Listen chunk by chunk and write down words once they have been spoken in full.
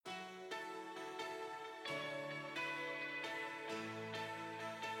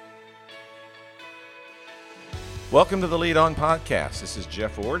Welcome to the Lead On Podcast. This is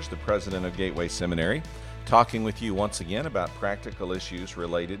Jeff Orge, the president of Gateway Seminary, talking with you once again about practical issues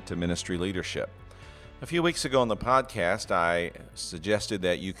related to ministry leadership. A few weeks ago on the podcast, I suggested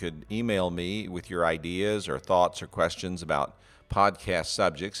that you could email me with your ideas or thoughts or questions about podcast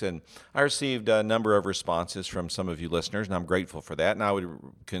subjects, and I received a number of responses from some of you listeners, and I'm grateful for that, and I would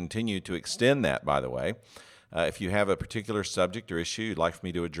continue to extend that, by the way. If you have a particular subject or issue you'd like for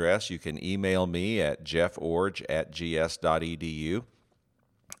me to address, you can email me at jefforge@gs.edu,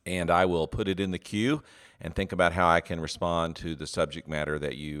 and I will put it in the queue and think about how I can respond to the subject matter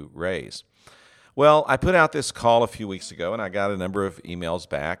that you raise. Well, I put out this call a few weeks ago, and I got a number of emails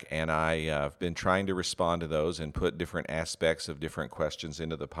back, and I've been trying to respond to those and put different aspects of different questions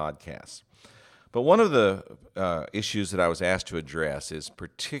into the podcast. But one of the issues that I was asked to address is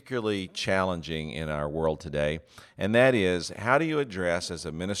particularly challenging in our world today, and that is, how do you address as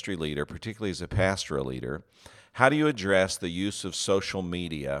a ministry leader, particularly as a pastoral leader, how do you address the use of social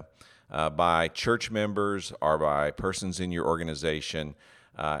media by church members or by persons in your organization,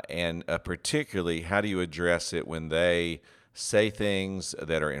 and particularly how do you address it when they say things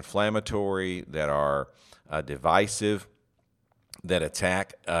that are inflammatory, that are divisive, that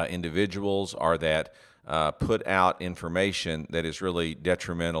attack individuals, or that put out information that is really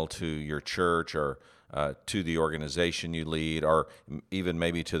detrimental to your church or to the organization you lead, or even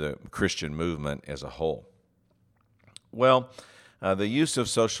maybe to the Christian movement as a whole. Well, the use of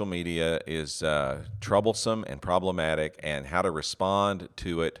social media is troublesome and problematic, and how to respond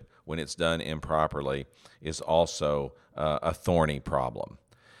to it when it's done improperly is also a thorny problem.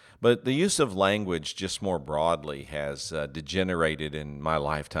 But the use of language just more broadly has degenerated in my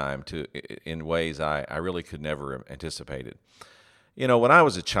lifetime in ways I really could never have anticipated. You know, when I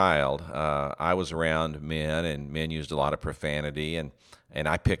was a child, I was around men, and men used a lot of profanity, and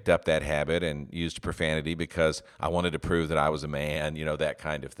I picked up that habit and used profanity because I wanted to prove that I was a man, you know, that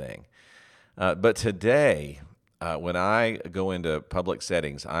kind of thing. But today, when I go into public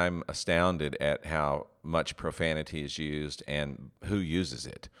settings, I'm astounded at how much profanity is used and who uses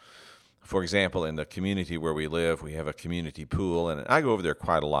it. For example, in the community where we live, we have a community pool, and I go over there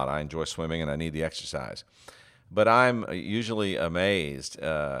quite a lot. I enjoy swimming, and I need the exercise. But I'm usually amazed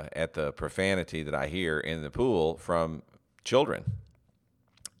at the profanity that I hear in the pool from children.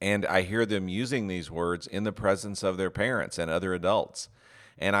 And I hear them using these words in the presence of their parents and other adults.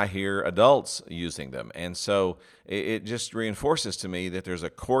 And I hear adults using them. And so it just reinforces to me that there's a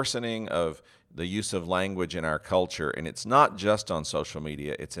coarsening of the use of language in our culture. And it's not just on social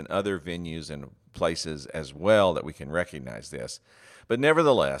media. It's in other venues and places as well that we can recognize this. But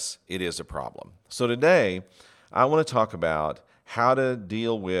nevertheless, it is a problem. So today, I want to talk about how to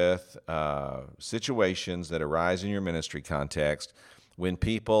deal with situations that arise in your ministry context when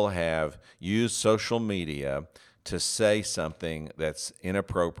people have used social media to say something that's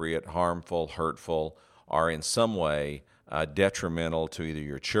inappropriate, harmful, hurtful, or in some way detrimental to either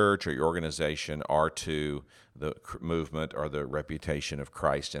your church or your organization or to the movement or the reputation of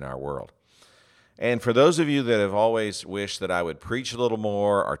Christ in our world. And for those of you that have always wished that I would preach a little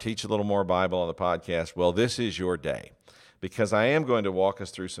more or teach a little more Bible on the podcast, well, this is your day, because I am going to walk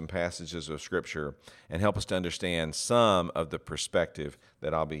us through some passages of Scripture and help us to understand some of the perspective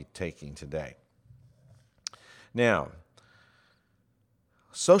that I'll be taking today. Now,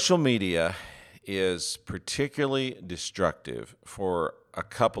 social media is particularly destructive for a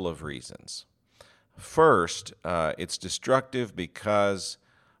couple of reasons. First, it's destructive because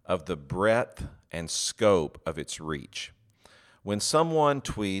of the breadth and scope of its reach. When someone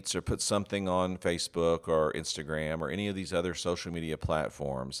tweets or puts something on Facebook or Instagram or any of these other social media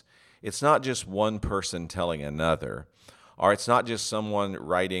platforms, it's not just one person telling another, or it's not just someone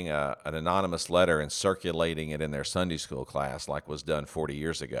writing an anonymous letter and circulating it in their Sunday school class like was done 40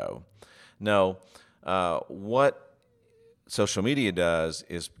 years ago. No, what social media does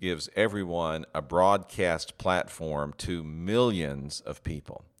is gives everyone a broadcast platform to millions of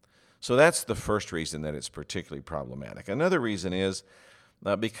people. So that's the first reason that it's particularly problematic. Another reason is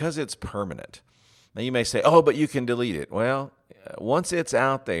because it's permanent. Now you may say, oh, but you can delete it. Well, once it's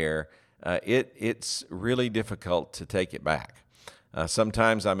out there, it's really difficult to take it back.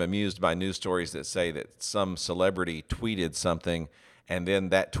 Sometimes I'm amused by news stories that say that some celebrity tweeted something, and then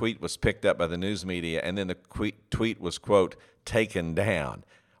that tweet was picked up by the news media, and then the tweet was, quote, taken down.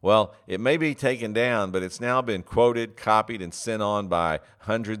 Well, it may be taken down, but it's now been quoted, copied, and sent on by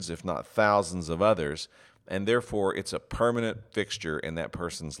hundreds, if not thousands of others, and therefore it's a permanent fixture in that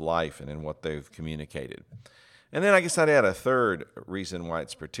person's life and in what they've communicated. And then I guess I'd add a third reason why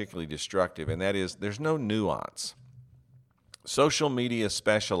it's particularly destructive, and that is there's no nuance. Social media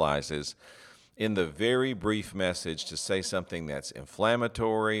specializes in the very brief message to say something that's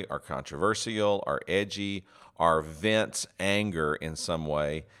inflammatory or controversial or edgy or vents anger in some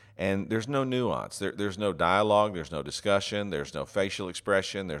way. And there's no nuance. There's no dialogue. There's no discussion. There's no facial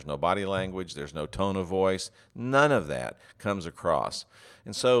expression. There's no body language. There's no tone of voice. None of that comes across.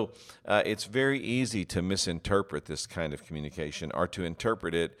 And so it's very easy to misinterpret this kind of communication or to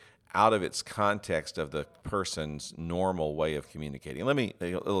interpret it out of its context of the person's normal way of communicating. Let me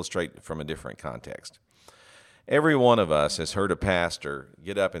illustrate from a different context. Every one of us has heard a pastor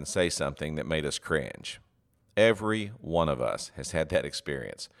get up and say something that made us cringe. Every one of us has had that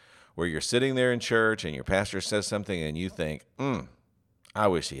experience where you're sitting there in church and your pastor says something and you think, I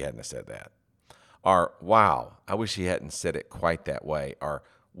wish he hadn't said that. Or, wow, I wish he hadn't said it quite that way. Or,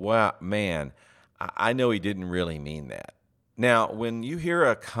 wow, man, I know he didn't really mean that. Now, when you hear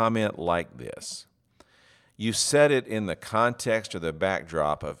a comment like this, you set it in the context or the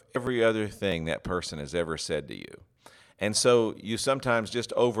backdrop of every other thing that person has ever said to you. And so you sometimes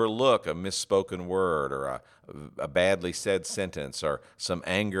just overlook a misspoken word or a badly said sentence or some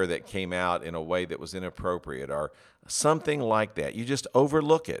anger that came out in a way that was inappropriate or something like that. You just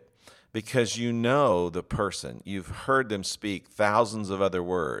overlook it because you know the person. You've heard them speak thousands of other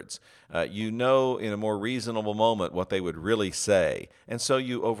words. You know in a more reasonable moment what they would really say. And so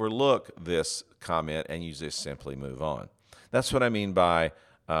you overlook this comment and you just simply move on. That's what I mean by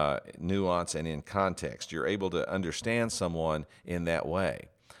nuance and in context. You're able to understand someone in that way.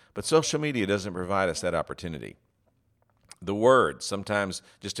 But social media doesn't provide us that opportunity. The words, sometimes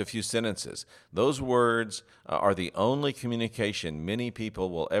just a few sentences, those words are the only communication many people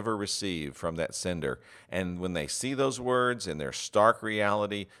will ever receive from that sender. And when they see those words in their stark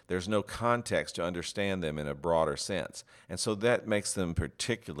reality, there's no context to understand them in a broader sense. And so that makes them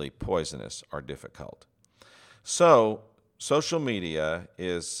particularly poisonous or difficult. So, social media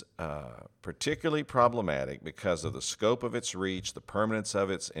is particularly problematic because of the scope of its reach, the permanence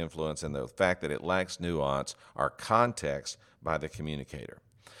of its influence, and the fact that it lacks nuance or context by the communicator.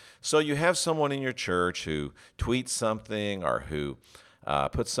 So you have someone in your church who tweets something or who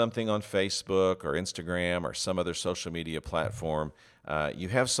puts something on Facebook or Instagram or some other social media platform. You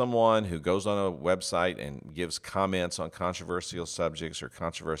have someone who goes on a website and gives comments on controversial subjects or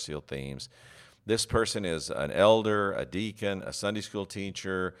controversial themes. This person is an elder, a deacon, a Sunday school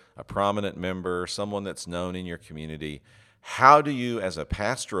teacher, a prominent member, someone that's known in your community. How do you, as a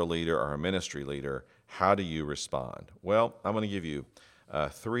pastoral leader or a ministry leader, how do you respond? Well, I'm going to give you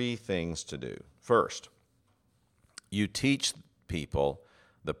 3 things to do. First, you teach people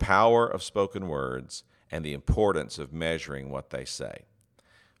the power of spoken words and the importance of measuring what they say.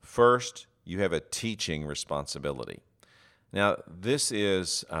 First, you have a teaching responsibility. Now, this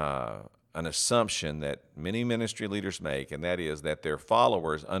is an assumption that many ministry leaders make, and that is that their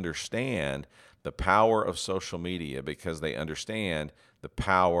followers understand the power of social media because they understand the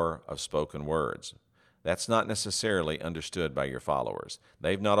power of spoken words. That's not necessarily understood by your followers.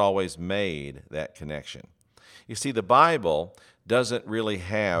 They've not always made that connection. You see, the Bible doesn't really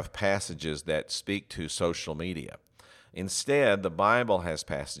have passages that speak to social media. Instead, the Bible has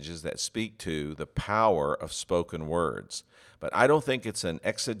passages that speak to the power of spoken words. But I don't think it's an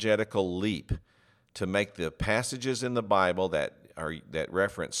exegetical leap to make the passages in the Bible that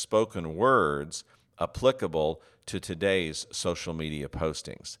reference spoken words applicable to today's social media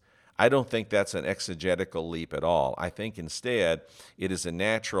postings. I don't think that's an exegetical leap at all. I think instead it is a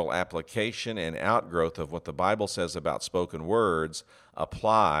natural application and outgrowth of what the Bible says about spoken words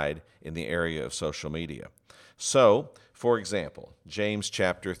applied in the area of social media. So, for example, James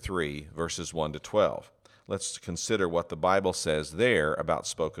chapter 3, verses 1 to 12. Let's consider what the Bible says there about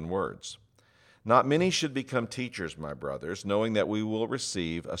spoken words. Not many should become teachers, my brothers, knowing that we will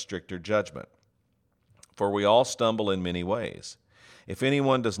receive a stricter judgment. For we all stumble in many ways. If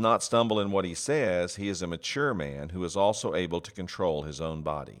anyone does not stumble in what he says, he is a mature man who is also able to control his own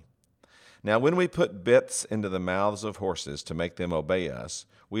body. Now, when we put bits into the mouths of horses to make them obey us,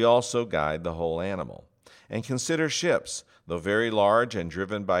 we also guide the whole animal. And consider ships. Though very large and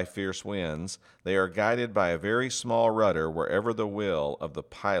driven by fierce winds, they are guided by a very small rudder wherever the will of the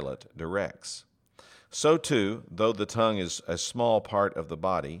pilot directs. So too, though the tongue is a small part of the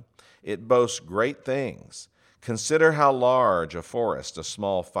body, it boasts great things. Consider how large a forest a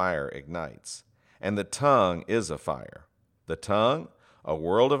small fire ignites. And the tongue is a fire. The tongue, a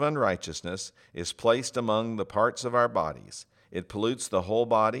world of unrighteousness, is placed among the parts of our bodies. It pollutes the whole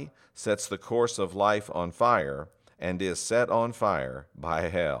body, sets the course of life on fire, and is set on fire by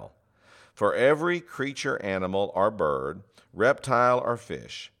hell. For every creature, animal, or bird, reptile, or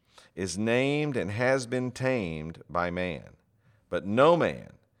fish is named and has been tamed by man. But no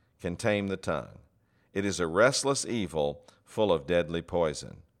man can tame the tongue. It is a restless evil full of deadly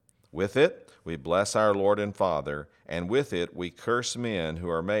poison. With it we bless our Lord and Father, and with it we curse men who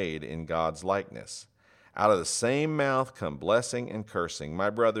are made in God's likeness. Out of the same mouth come blessing and cursing. My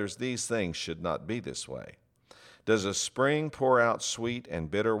brothers, these things should not be this way. Does a spring pour out sweet and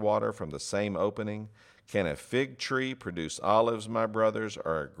bitter water from the same opening? Can a fig tree produce olives, my brothers,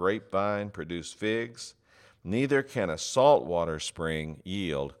 or a grapevine produce figs? Neither can a saltwater spring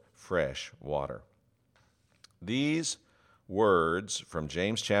yield fresh water. These words from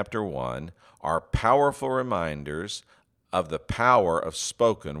James chapter 1 are powerful reminders of the power of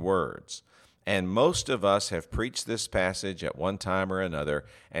spoken words. And most of us have preached this passage at one time or another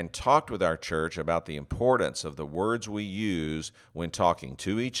and talked with our church about the importance of the words we use when talking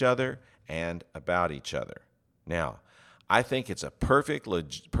to each other and about each other. Now, I think it's a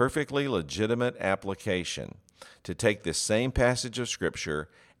perfectly legitimate application to take this same passage of Scripture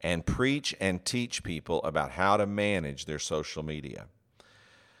and preach and teach people about how to manage their social media.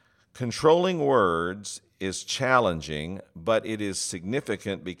 Controlling words is challenging, but it is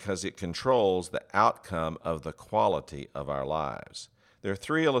significant because it controls the outcome of the quality of our lives. There are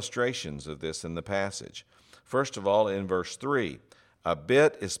three illustrations of this in the passage. First of all, in verse 3, a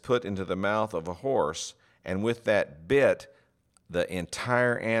bit is put into the mouth of a horse, and with that bit, the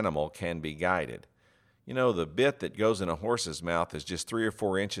entire animal can be guided. You know, the bit that goes in a horse's mouth is just 3 or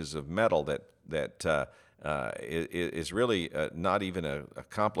 4 inches of metal that is really not even a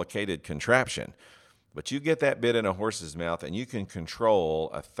complicated contraption. But you get that bit in a horse's mouth, and you can control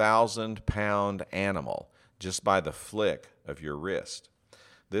a 1,000-pound animal just by the flick of your wrist.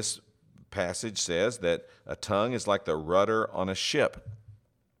 This passage says that a tongue is like the rudder on a ship.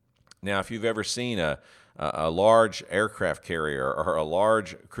 Now, if you've ever seen a large aircraft carrier or a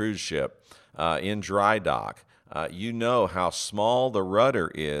large cruise ship in dry dock, you know how small the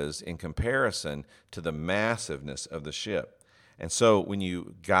rudder is in comparison to the massiveness of the ship. And so when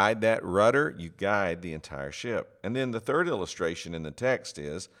you guide that rudder, you guide the entire ship. And then the third illustration in the text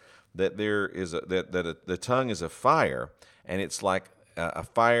is that the tongue is a fire, and it's like a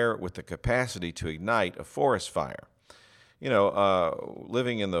fire with the capacity to ignite a forest fire. You know,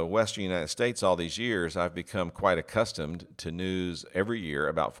 living in the western United States all these years, I've become quite accustomed to news every year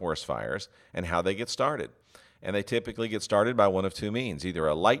about forest fires and how they get started. And they typically get started by one of two means, either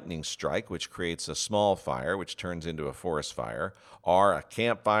a lightning strike, which creates a small fire, which turns into a forest fire, or a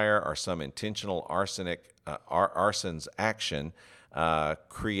campfire or some intentional arson's action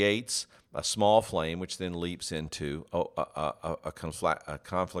creates a small flame, which then leaps into a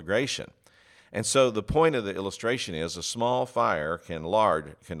conflagration. And so the point of the illustration is a small fire can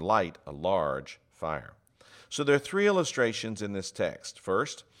light a large fire. So there are three illustrations in this text.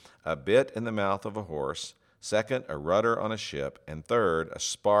 First, a bit in the mouth of a horse. Second, a rudder on a ship. And third, a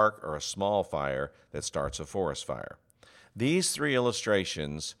spark or a small fire that starts a forest fire. These three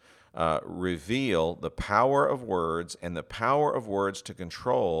illustrations reveal the power of words and the power of words to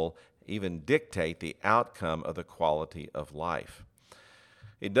control, even dictate the outcome of the quality of life.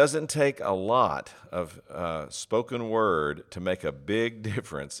 It doesn't take a lot of spoken word to make a big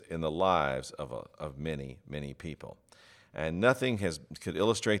difference in the lives of many, many people. And nothing could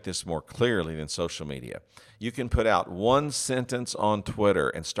illustrate this more clearly than social media. You can put out one sentence on Twitter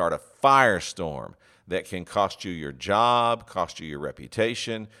and start a firestorm that can cost you your job, cost you your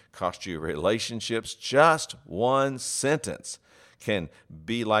reputation, cost you your relationships. Just one sentence can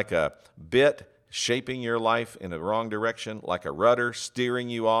be like a bit shaping your life in the wrong direction, like a rudder steering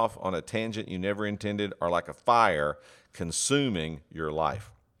you off on a tangent you never intended, or like a fire consuming your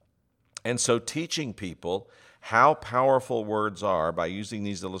life. And so teaching people how powerful words are by using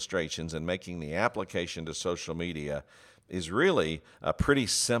these illustrations and making the application to social media is really pretty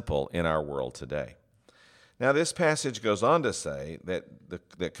simple in our world today. Now, this passage goes on to say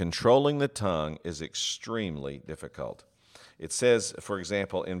that controlling the tongue is extremely difficult. It says, for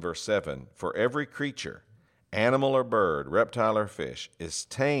example, in verse 7, "For every creature, animal or bird, reptile or fish, is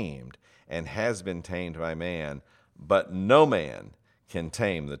tamed and has been tamed by man, but no man can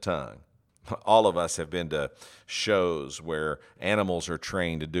tame the tongue." All of us have been to shows where animals are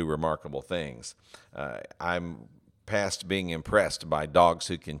trained to do remarkable things. I'm past being impressed by dogs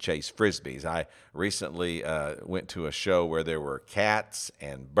who can chase frisbees. I recently went to a show where there were cats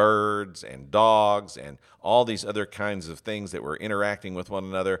and birds and dogs and all these other kinds of things that were interacting with one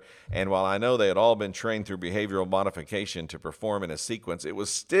another. And while I know they had all been trained through behavioral modification to perform in a sequence, it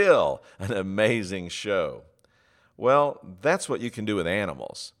was still an amazing show. Well, that's what you can do with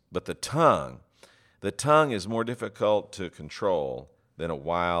animals. But the tongue is more difficult to control than a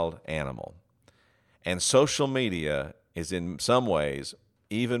wild animal. And social media is in some ways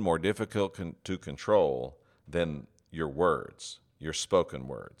even more difficult to control than your words, your spoken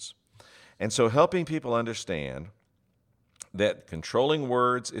words. And so helping people understand that controlling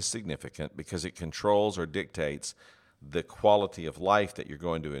words is significant because it controls or dictates the quality of life that you're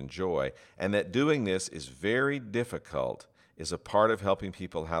going to enjoy, and that doing this is very difficult is a part of helping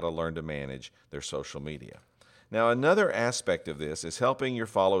people how to learn to manage their social media. Now, another aspect of this is helping your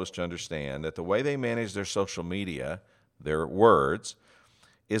followers to understand that the way they manage their social media, their words,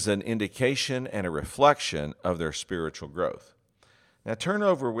 is an indication and a reflection of their spiritual growth. Now turn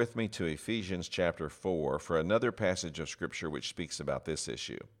over with me to Ephesians chapter 4 for another passage of Scripture which speaks about this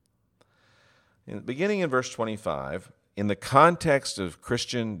issue. Beginning in verse 25, in the context of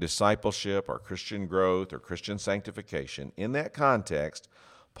Christian discipleship or Christian growth or Christian sanctification, in that context,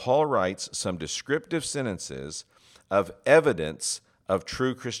 Paul writes some descriptive sentences of evidence of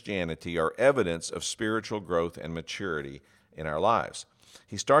true Christianity or evidence of spiritual growth and maturity in our lives.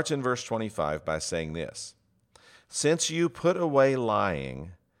 He starts in verse 25 by saying this: "Since you put away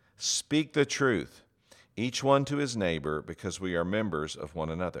lying, speak the truth, each one to his neighbor, because we are members of one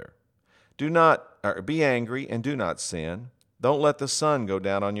another. Be angry and do not sin. Don't let the sun go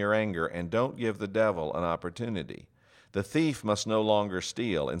down on your anger, and don't give the devil an opportunity. The thief must no longer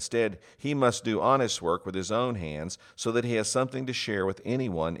steal. Instead, he must do honest work with his own hands, so that he has something to share with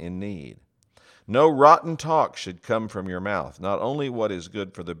anyone in need. No rotten talk should come from your mouth, not only what is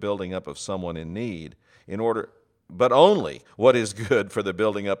good for the building up of someone in need, but only what is good for the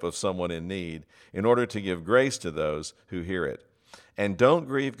building up of someone in need, in order to give grace to those who hear it. And don't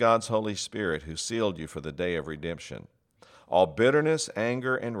grieve God's Holy Spirit, who sealed you for the day of redemption. All bitterness,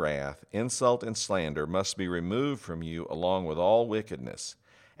 anger, and wrath, insult, and slander must be removed from you, along with all wickedness.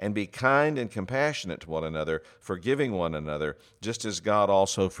 And be kind and compassionate to one another, forgiving one another, just as God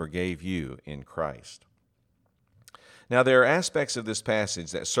also forgave you in Christ." Now, there are aspects of this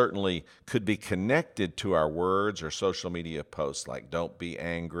passage that certainly could be connected to our words or social media posts, like don't be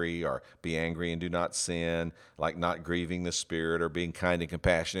angry, or be angry and do not sin, like not grieving the Spirit, or being kind and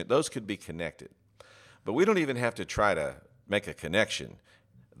compassionate. Those could be connected. But we don't even have to try to make a connection.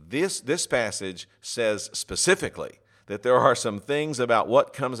 This passage says specifically that there are some things about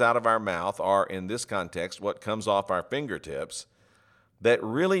what comes out of our mouth, or in this context, what comes off our fingertips, that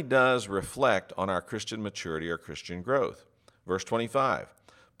really does reflect on our Christian maturity or Christian growth. Verse 25,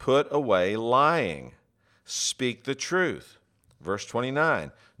 "Put away lying, speak the truth." Verse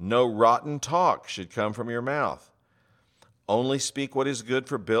 29, "No rotten talk should come from your mouth. Only speak what is good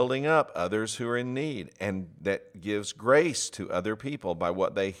for building up others who are in need, and that gives grace to other people by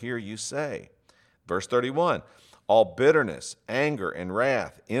what they hear you say." Verse 31, "All bitterness, anger, and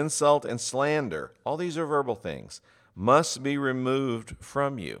wrath, insult, and slander," all these are verbal things, "must be removed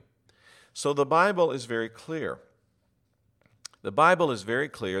from you." So the Bible is very clear. The Bible is very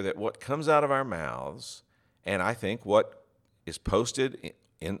clear that what comes out of our mouths, and I think what is posted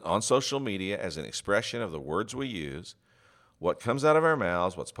on social media as an expression of the words we use, what comes out of our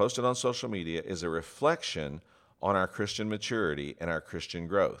mouths, what's posted on social media, is a reflection on our Christian maturity and our Christian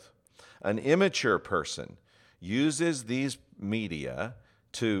growth. An immature person uses these media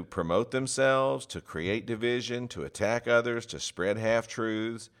to promote themselves, to create division, to attack others, to spread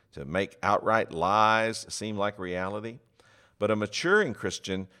half-truths, to make outright lies seem like reality. But a maturing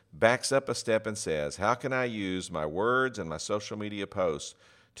Christian backs up a step and says, how can I use my words and my social media posts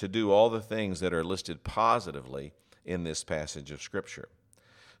to do all the things that are listed positively in this passage of Scripture?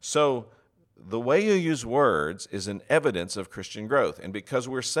 So the way you use words is an evidence of Christian growth. And because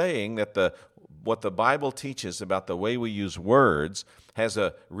we're saying that what the Bible teaches about the way we use words has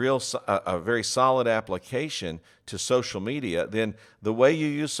a very solid application to social media, then the way you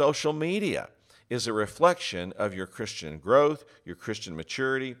use social media is a reflection of your Christian growth, your Christian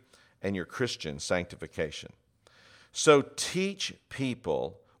maturity, and your Christian sanctification. So teach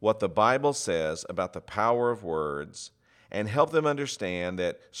people what the Bible says about the power of words, and help them understand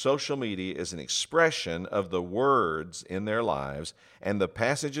that social media is an expression of the words in their lives, and the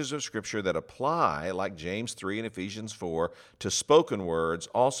passages of Scripture that apply, like James 3 and Ephesians 4, to spoken words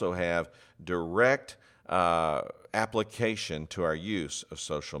also have direct application to our use of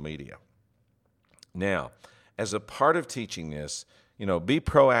social media. Now, as a part of teaching this, be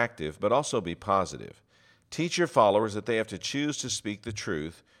proactive, but also be positive. Teach your followers that they have to choose to speak the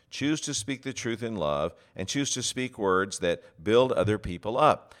truth, choose to speak the truth in love, and choose to speak words that build other people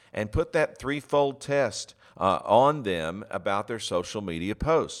up. And put that threefold test on them about their social media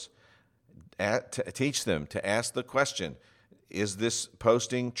posts. Teach them to ask the question, is this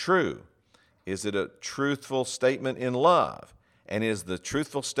posting true? Is it a truthful statement in love? And is the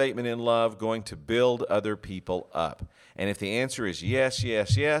truthful statement in love going to build other people up? And if the answer is yes,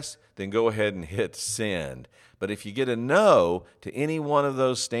 yes, yes, then go ahead and hit send. But if you get a no to any one of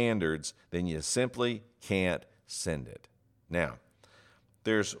those standards, then you simply can't send it. Now,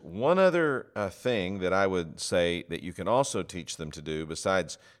 there's one other thing that I would say that you can also teach them to do,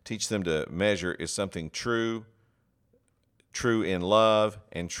 besides teach them to measure, is something true in love,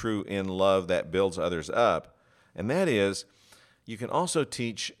 and true in love that builds others up. And that is, you can also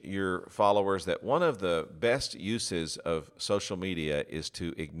teach your followers that one of the best uses of social media is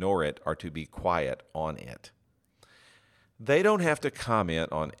to ignore it or to be quiet on it. They don't have to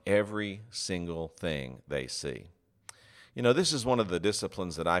comment on every single thing they see. You know, this is one of the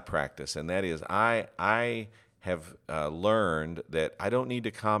disciplines that I practice, and that is I have learned that I don't need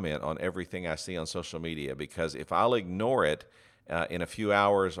to comment on everything I see on social media, because if I'll ignore it in a few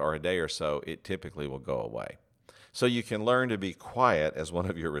hours or a day or so, it typically will go away. So you can learn to be quiet as one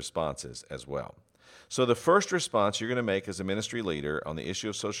of your responses as well. So the first response you're going to make as a ministry leader on the issue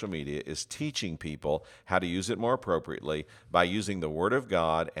of social media is teaching people how to use it more appropriately by using the Word of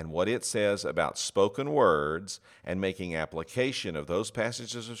God and what it says about spoken words, and making application of those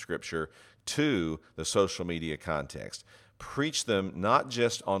passages of Scripture to the social media context. Preach them not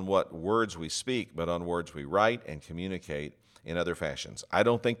just on what words we speak, but on words we write and communicate in other fashions. I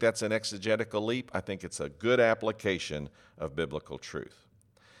don't think that's an exegetical leap. I think it's a good application of biblical truth.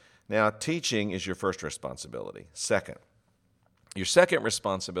 Now, teaching is your first responsibility. Your second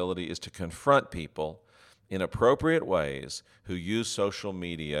responsibility is to confront people in appropriate ways who use social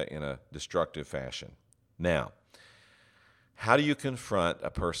media in a destructive fashion. Now, how do you confront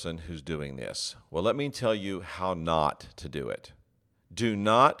a person who's doing this? Well, let me tell you how not to do it. Do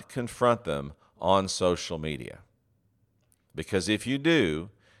not confront them on social media. Because if you do,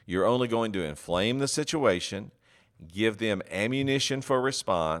 you're only going to inflame the situation, give them ammunition for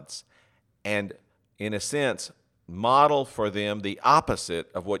response, and, in a sense, model for them the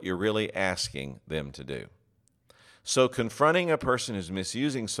opposite of what you're really asking them to do. So confronting a person who's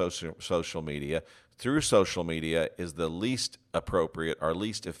misusing social media through social media is the least appropriate or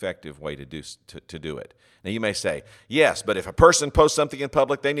least effective way to do it. Now, you may say, yes, but if a person posts something in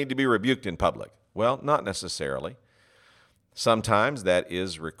public, they need to be rebuked in public. Well, not necessarily. Sometimes that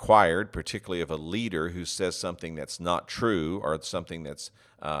is required, particularly of a leader who says something that's not true or something that's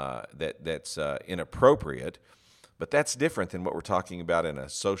inappropriate. But that's different than what we're talking about in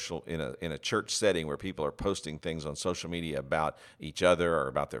a church setting where people are posting things on social media about each other or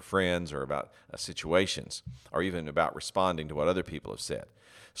about their friends or about situations or even about responding to what other people have said.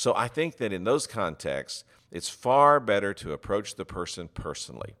 So I think that in those contexts, it's far better to approach the person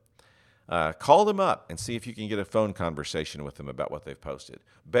personally. Call them up and see if you can get a phone conversation with them about what they've posted.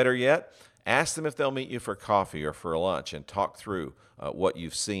 Better yet, ask them if they'll meet you for coffee or for lunch and talk through what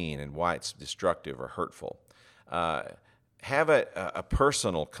you've seen and why it's destructive or hurtful. Have a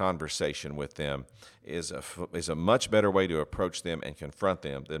personal conversation with them is a much better way to approach them and confront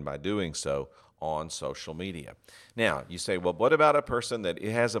them than by doing so on social media. Now, you say, well, what about a person that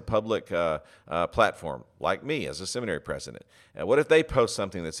has a public platform, like me as a seminary president? What if they post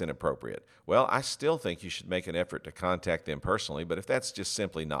something that's inappropriate? Well, I still think you should make an effort to contact them personally, but if that's just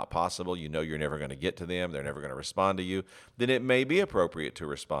simply not possible, you know you're never going to get to them, they're never going to respond to you, then it may be appropriate to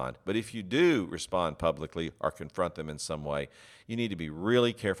respond. But if you do respond publicly or confront them in some way, you need to be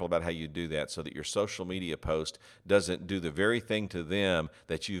really careful about how you do that so that your social media post doesn't do the very thing to them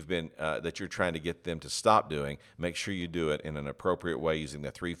that you're trying to get them to stop doing. Make sure you do it in an appropriate way using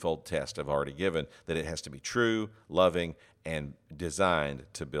the threefold test I've already given, that it has to be true, loving, and designed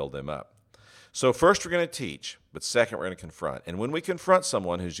to build them up. So first we're going to teach, but second we're going to confront. And when we confront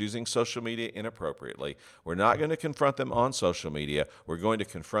someone who's using social media inappropriately, we're not going to confront them on social media. We're going to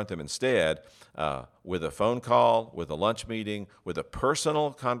confront them instead with a phone call, with a lunch meeting, with a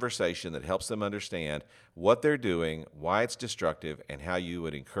personal conversation that helps them understand what they're doing, why it's destructive, and how you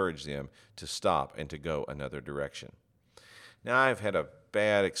would encourage them to stop and to go another direction. Now, I've had a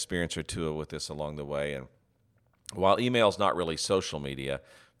bad experience or two with this along the way, and while email is not really social media,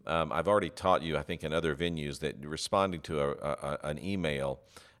 I've already taught you, I think, in other venues that responding to an email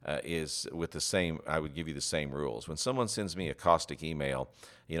is with the same. I would give you the same rules. When someone sends me a caustic email,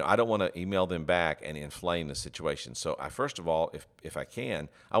 I don't want to email them back and inflame the situation. So I, first of all, if I can,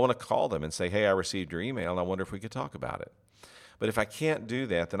 I want to call them and say, hey, I received your email and I wonder if we could talk about it. But if I can't do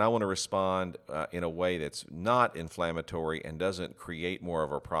that, then I want to respond in a way that's not inflammatory and doesn't create more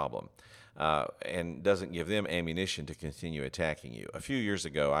of a problem. And doesn't give them ammunition to continue attacking you. A few years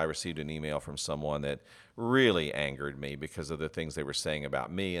ago, I received an email from someone that really angered me because of the things they were saying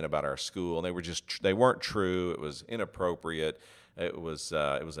about me and about our school, and they weren't true. It was inappropriate. It was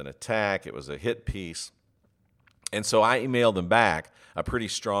an attack. It was a hit piece. And so I emailed them back a pretty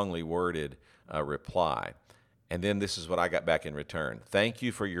strongly worded reply. And then this is what I got back in return. Thank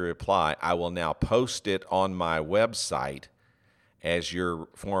you for your reply. I will now post it on my website as your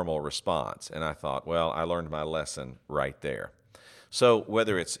formal response. And I thought, well, I learned my lesson right there. So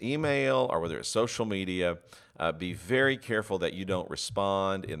whether it's email or whether it's social media, be very careful that you don't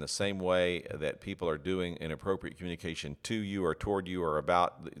respond in the same way that people are doing inappropriate communication to you or toward you or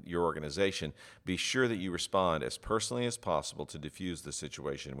about your organization. Be sure that you respond as personally as possible to diffuse the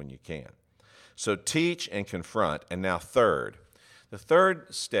situation when you can. So teach and confront. And now the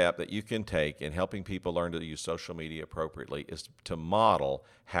third step that you can take in helping people learn to use social media appropriately is to model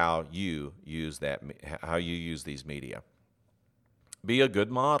how you use these media. Be a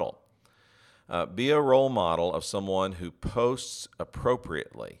good model. Be a role model of someone who posts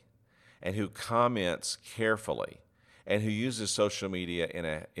appropriately and who comments carefully and who uses social media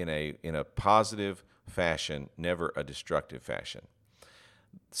in a positive fashion, never a destructive fashion.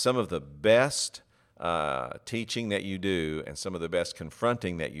 Some of the best teaching that you do and some of the best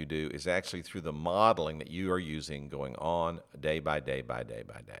confronting that you do is actually through the modeling that you are using going on day by day by day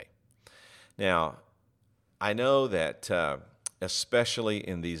by day. Now, I know that especially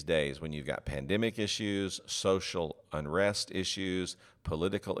in these days when you've got pandemic issues, social unrest issues,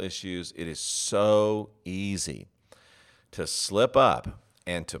 political issues, it is so easy to slip up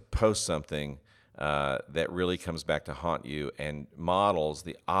and to post something that really comes back to haunt you and models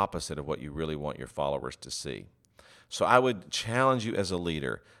the opposite of what you really want your followers to see. So I would challenge you as a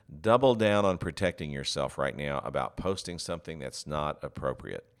leader, double down on protecting yourself right now about posting something that's not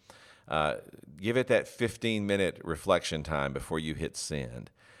appropriate. Give it that 15-minute reflection time before you hit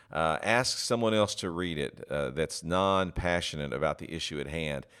send. Ask someone else to read it that's non-passionate about the issue at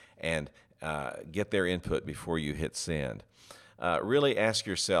hand and get their input before you hit send. Really ask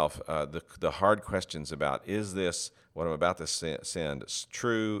yourself the hard questions about, is this, what I'm about to send,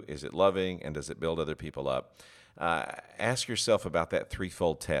 true? Is it loving? And does it build other people up? Ask yourself about that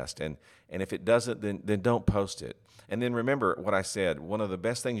threefold test. And if it doesn't, then don't post it. And then remember what I said, one of the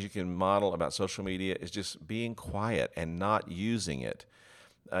best things you can model about social media is just being quiet and not using it.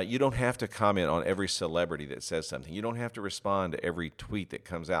 You don't have to comment on every celebrity that says something. You don't have to respond to every tweet that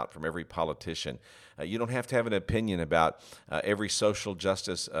comes out from every politician. You don't have to have an opinion about every social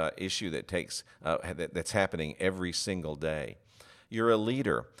justice issue that's happening every single day. You're a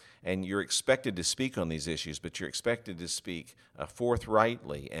leader, and you're expected to speak on these issues, but you're expected to speak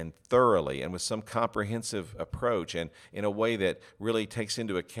forthrightly and thoroughly and with some comprehensive approach and in a way that really takes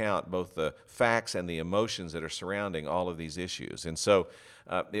into account both the facts and the emotions that are surrounding all of these issues. And so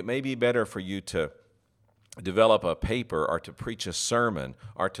it may be better for you to develop a paper or to preach a sermon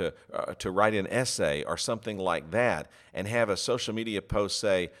or to write an essay or something like that and have a social media post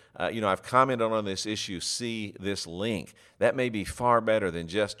say, I've commented on this issue, see this link. That may be far better than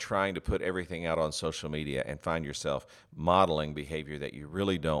just trying to put everything out on social media and find yourself modeling behavior that you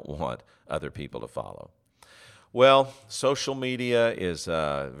really don't want other people to follow. Well, social media is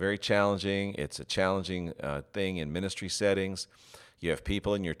very challenging. It's a challenging thing in ministry settings. You have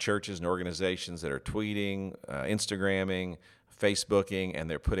people in your churches and organizations that are tweeting, Instagramming, Facebooking, and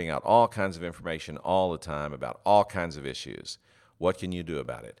they're putting out all kinds of information all the time about all kinds of issues. What can you do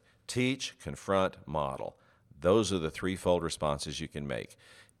about it? Teach, confront, model. Those are the threefold responses you can make.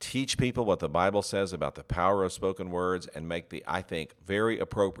 Teach people what the Bible says about the power of spoken words and make the, I think, very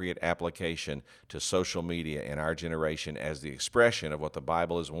appropriate application to social media in our generation as the expression of what the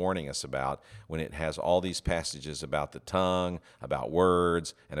Bible is warning us about when it has all these passages about the tongue, about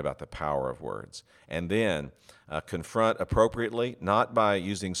words, and about the power of words. And then confront appropriately, not by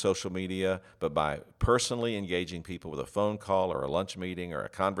using social media, but by personally engaging people with a phone call or a lunch meeting or a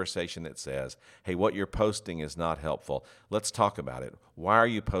conversation that says, hey, what you're posting is not helpful. Let's talk about it. Why are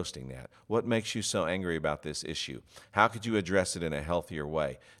you posting that? What makes you so angry about this issue? How could you address it in a healthier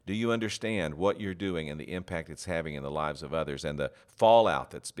way? Do you understand what you're doing and the impact it's having in the lives of others and the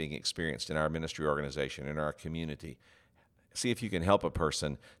fallout that's being experienced in our ministry organization, in our community? See if you can help a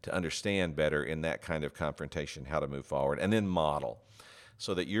person to understand better in that kind of confrontation how to move forward, and then model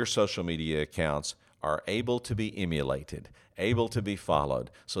so that your social media accounts are able to be emulated, able to be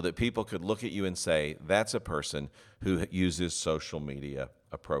followed, so that people could look at you and say, that's a person who uses social media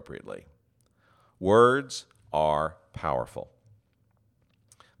appropriately. Words are powerful.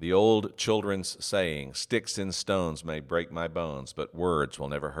 The old children's saying, "Sticks and stones may break my bones, but words will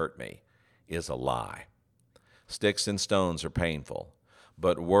never hurt me," is a lie. Sticks and stones are painful,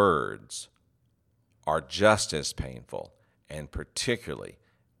 but words are just as painful, and particularly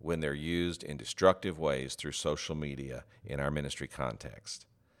when they're used in destructive ways through social media in our ministry context.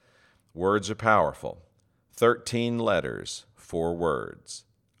 Words are powerful. 13 letters, 4 words.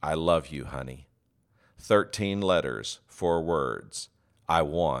 I love you, honey. 13 letters, 4 words. I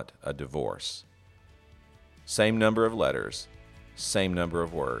want a divorce. Same number of letters, same number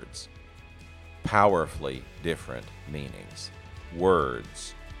of words. Powerfully different meanings.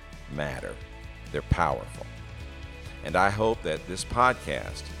 Words matter. They're powerful. And I hope that this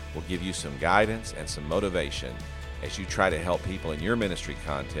podcast will give you some guidance and some motivation as you try to help people in your ministry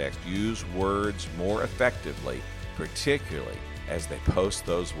context use words more effectively, particularly as they post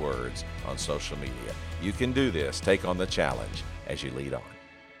those words on social media. You can do this. Take on the challenge as you lead on.